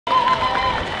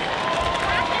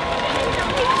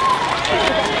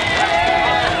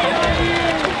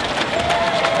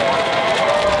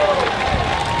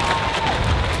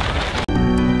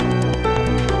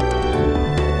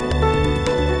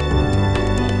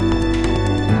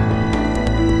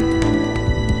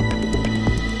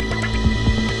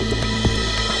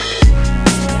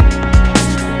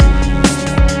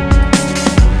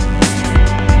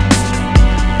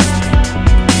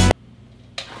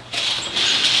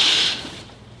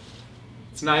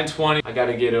It's 9:20. I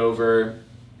gotta get over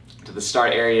to the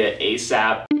start area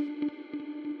ASAP.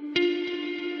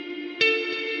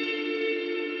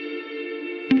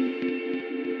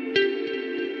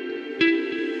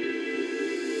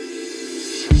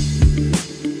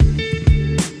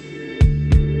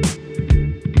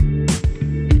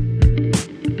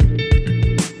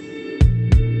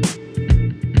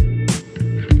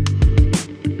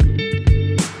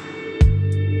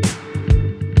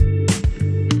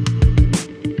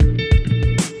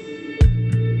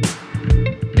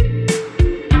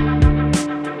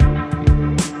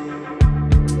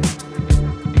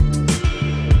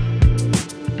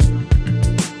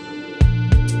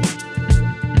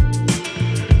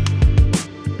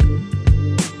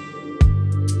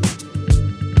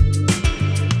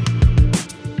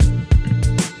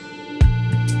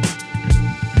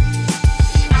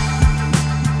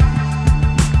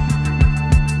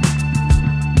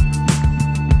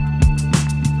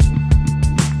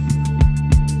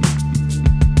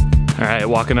 All right,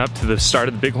 walking up to the start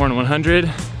of the Bighorn 100.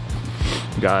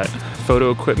 We got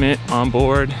photo equipment on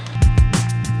board.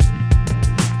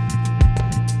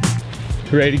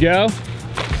 Ready to go?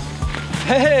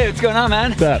 Hey, what's going on,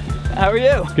 man? What's up? How are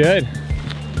you? Good.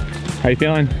 How you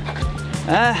feeling?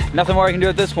 Nothing more I can do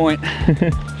at this point.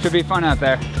 Should be fun out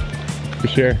there. For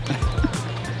sure.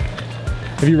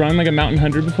 Have you run like a mountain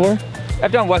 100 before?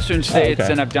 I've done Western States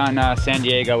okay. and I've done San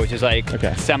Diego, which is like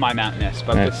semi-mountainous,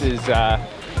 but nice.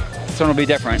 this one will be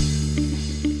different.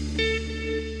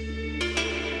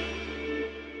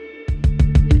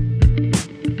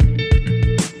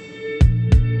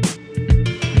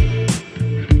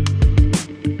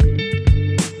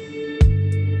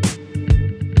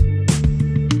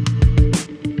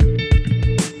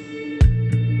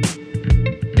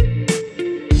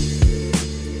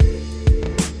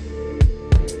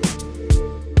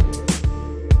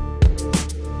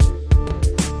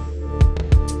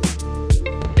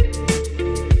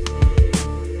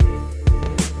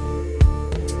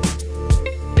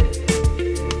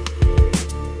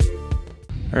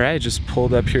 All right, just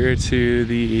pulled up here to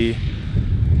the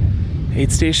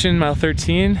aid station, mile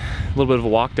 13. A little bit of a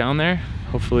walk down there.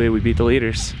 Hopefully we beat the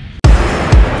leaders.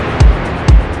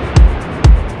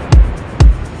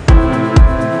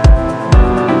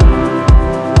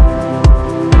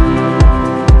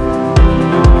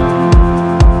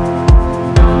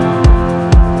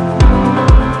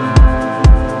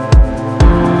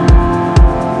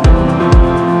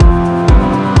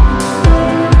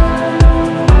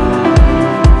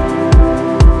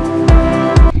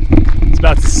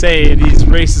 Say these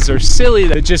races are silly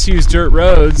that just use dirt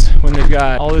roads when they've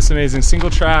got all this amazing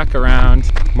single track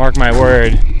around. Mark my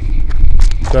word.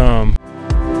 Boom.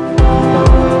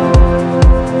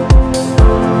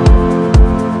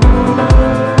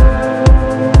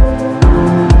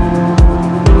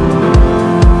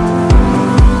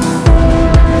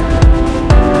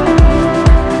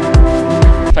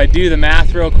 If I do the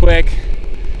math real quick,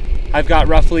 I've got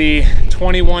roughly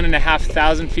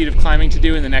 21,500 feet of climbing to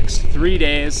do in the next 3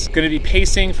 days. Going to be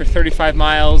pacing for 35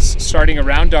 miles, starting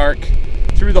around dark,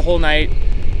 through the whole night.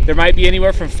 There might be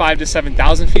anywhere from 5,000 to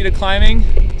 7,000 feet of climbing,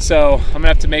 so I'm gonna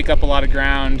have to make up a lot of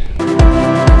ground.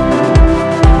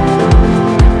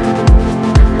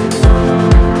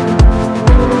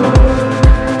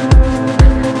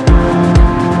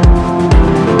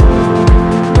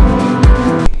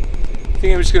 I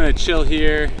think I'm just gonna chill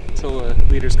here until the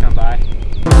leaders come by.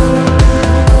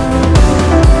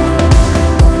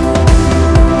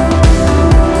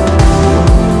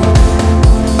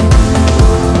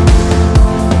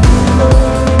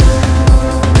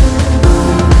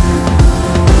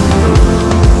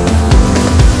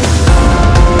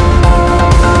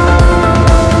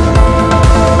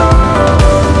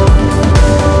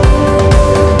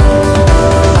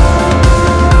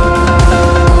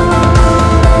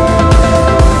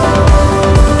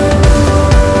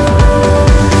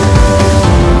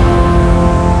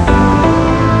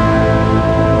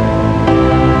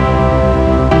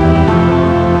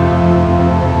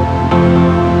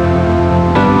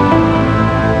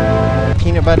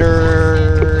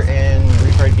 Butter and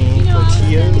refried bean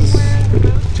tortillas.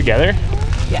 Together?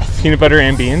 Yes. Peanut butter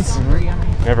and beans?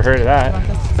 Never heard of that.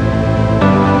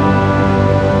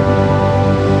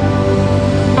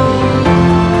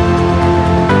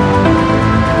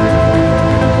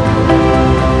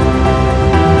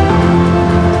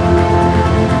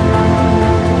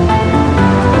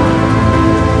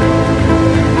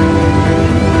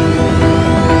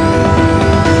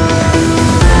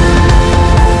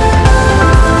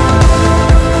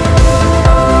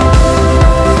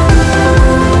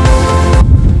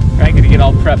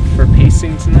 prep for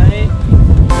pacing tonight.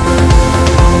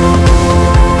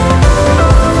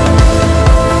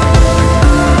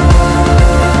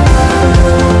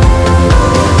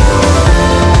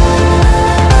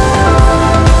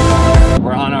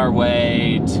 We're on our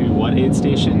way to what aid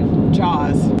station?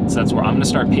 Jaws. So that's where I'm gonna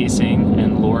start pacing,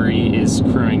 and Lori is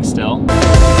crewing still.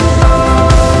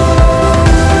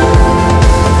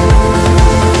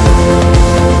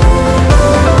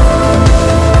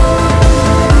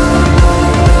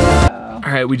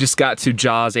 All right, we just got to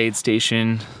Jaws aid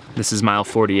station. This is mile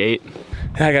 48.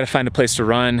 I gotta find a place to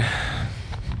run.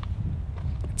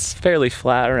 It's fairly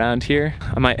flat around here.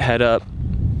 I might head up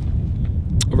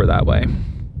over that way.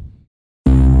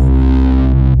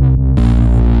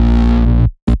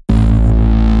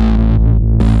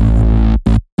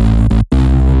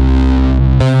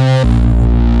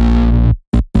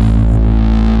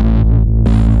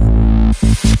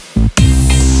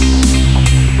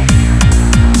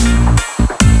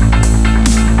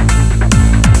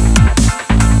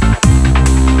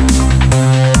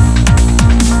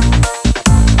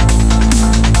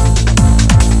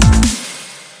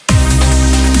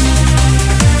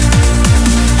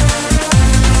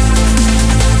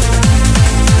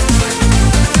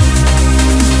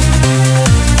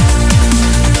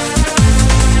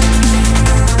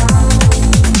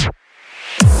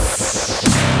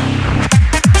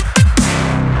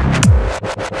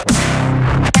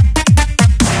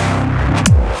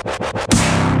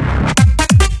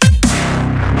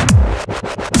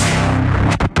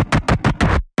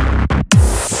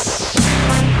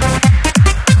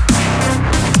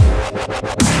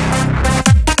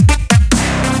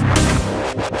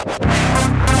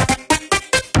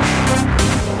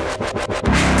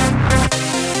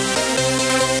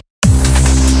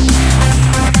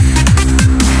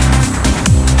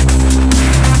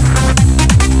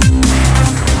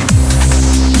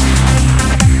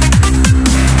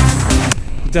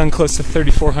 Done close to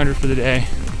 3,400 for the day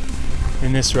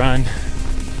in this run.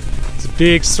 There's a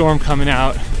big storm coming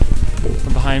out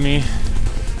from behind me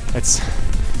that's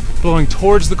blowing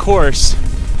towards the course,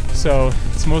 so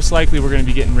it's most likely we're going to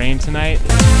be getting rain tonight.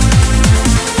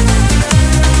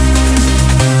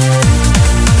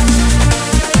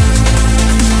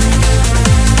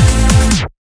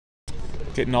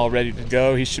 Getting all ready to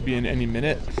go. He should be in any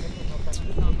minute.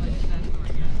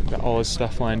 Got all his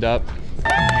stuff lined up.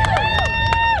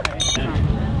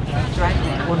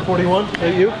 141, is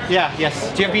that you? Yeah,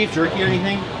 yes. Do you have beef jerky or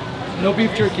anything? No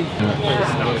beef jerky.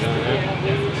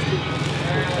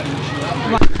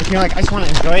 If you're like, I just want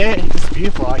to enjoy it, it's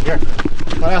beautiful out here.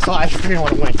 But also, I just didn't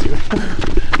want to win too.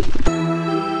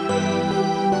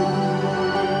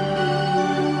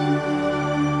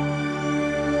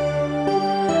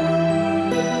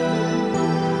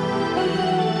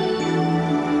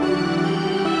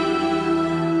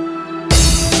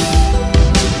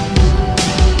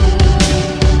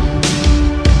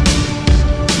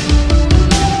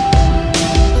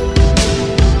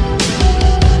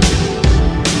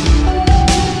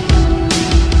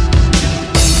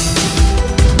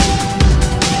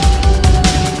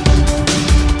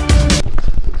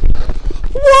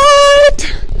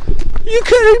 You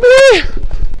kidding me?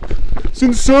 It's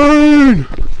insane!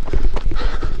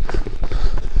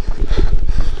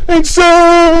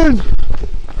 Insane!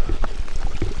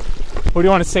 What do you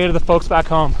want to say to the folks back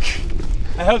home?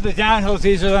 I hope the downhill's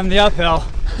easier than the uphill.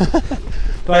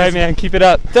 All right, man, keep it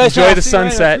up. Enjoy the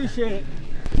sunset.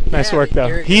 Nice work,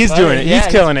 though. He's doing it. He's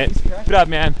killing it. Keep it up,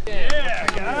 man. Yeah,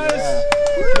 guys.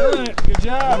 Killing it. Good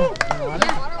job.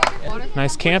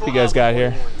 Nice camp you guys got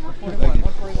here.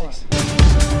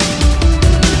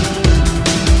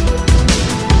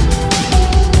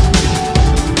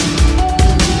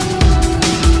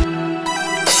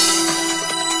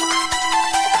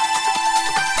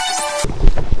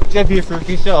 Do you have beef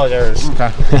jerky still? Or there's...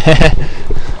 Okay.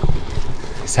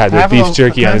 He's had the beef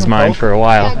jerky on his mind for a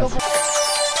while.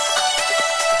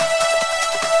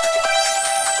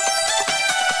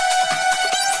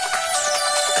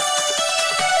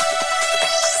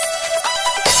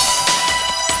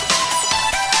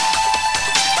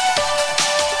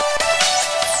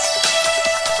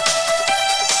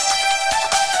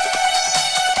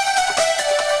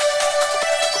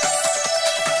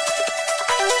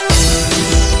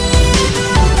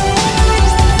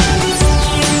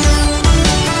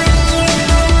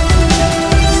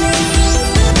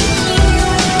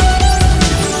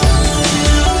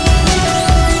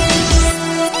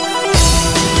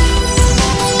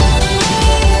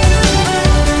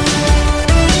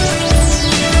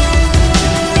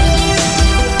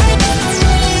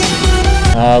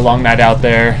 Long night out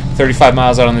there. 35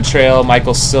 miles out on the trail.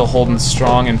 Michael's still holding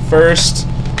strong in first.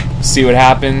 See what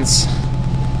happens.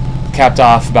 Capped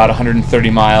off about 130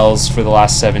 miles for the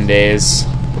last 7 days.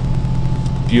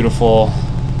 Beautiful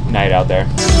night out there.